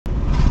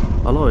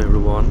Hello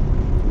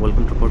everyone,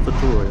 welcome to Port the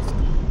Tourist.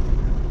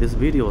 This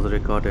video was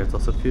recorded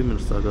just a few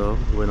minutes ago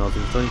when I was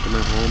returning to my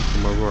home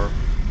from my work.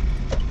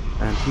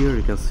 And here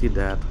you can see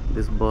that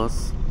this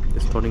bus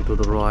is turning to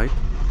the right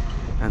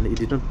and it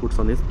did not put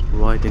on its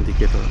right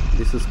indicator.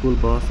 This is a school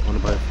bus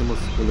owned by a famous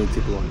school in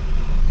Chitwan.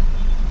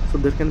 So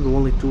there can be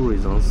only two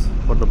reasons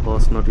for the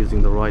bus not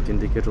using the right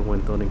indicator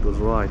when turning to the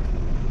right.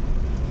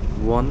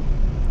 One,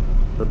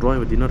 the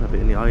driver did not have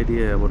any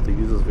idea about the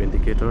uses of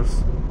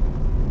indicators,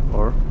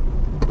 or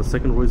the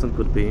second reason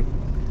could be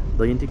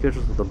the indicators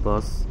of the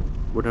bus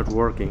were not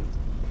working.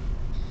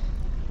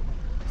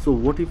 So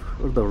what if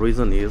the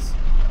reason is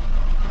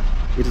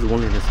it is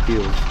only an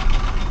excuse?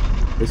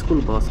 The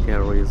school bus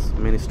carries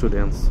many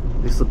students.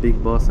 This is a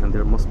big bus and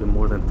there must be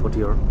more than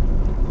 40 or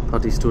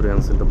 30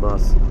 students in the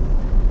bus,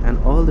 and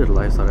all their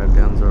lives are in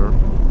danger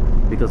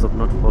because of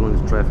not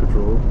following the traffic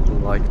rule,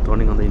 like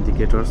turning on the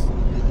indicators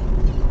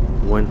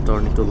when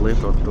turning to the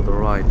left or to the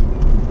right.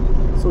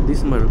 So this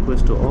is my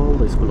request to all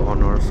the school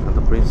owners and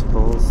the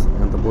principals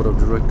and the board of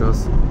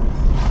directors.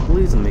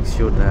 Please make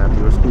sure that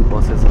your school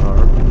buses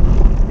are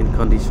in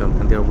condition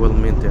and they are well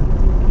maintained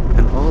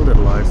and all their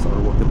lights are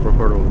working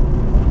properly,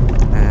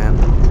 and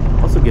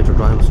also get your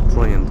drivers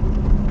trained,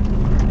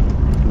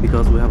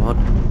 because we have had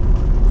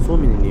so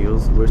many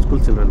news where school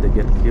children they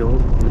get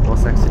killed in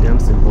bus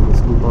accidents involving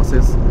school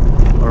buses,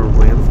 or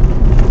when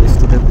the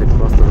students they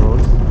cross the road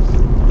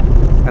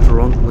at the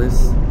wrong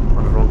place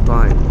on the wrong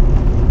time.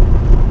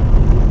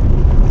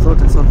 So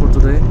that's all for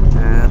today,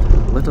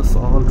 and let us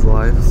all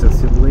drive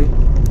sensibly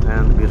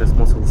and be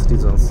responsible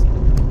citizens.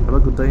 Have a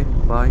good day.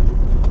 Bye.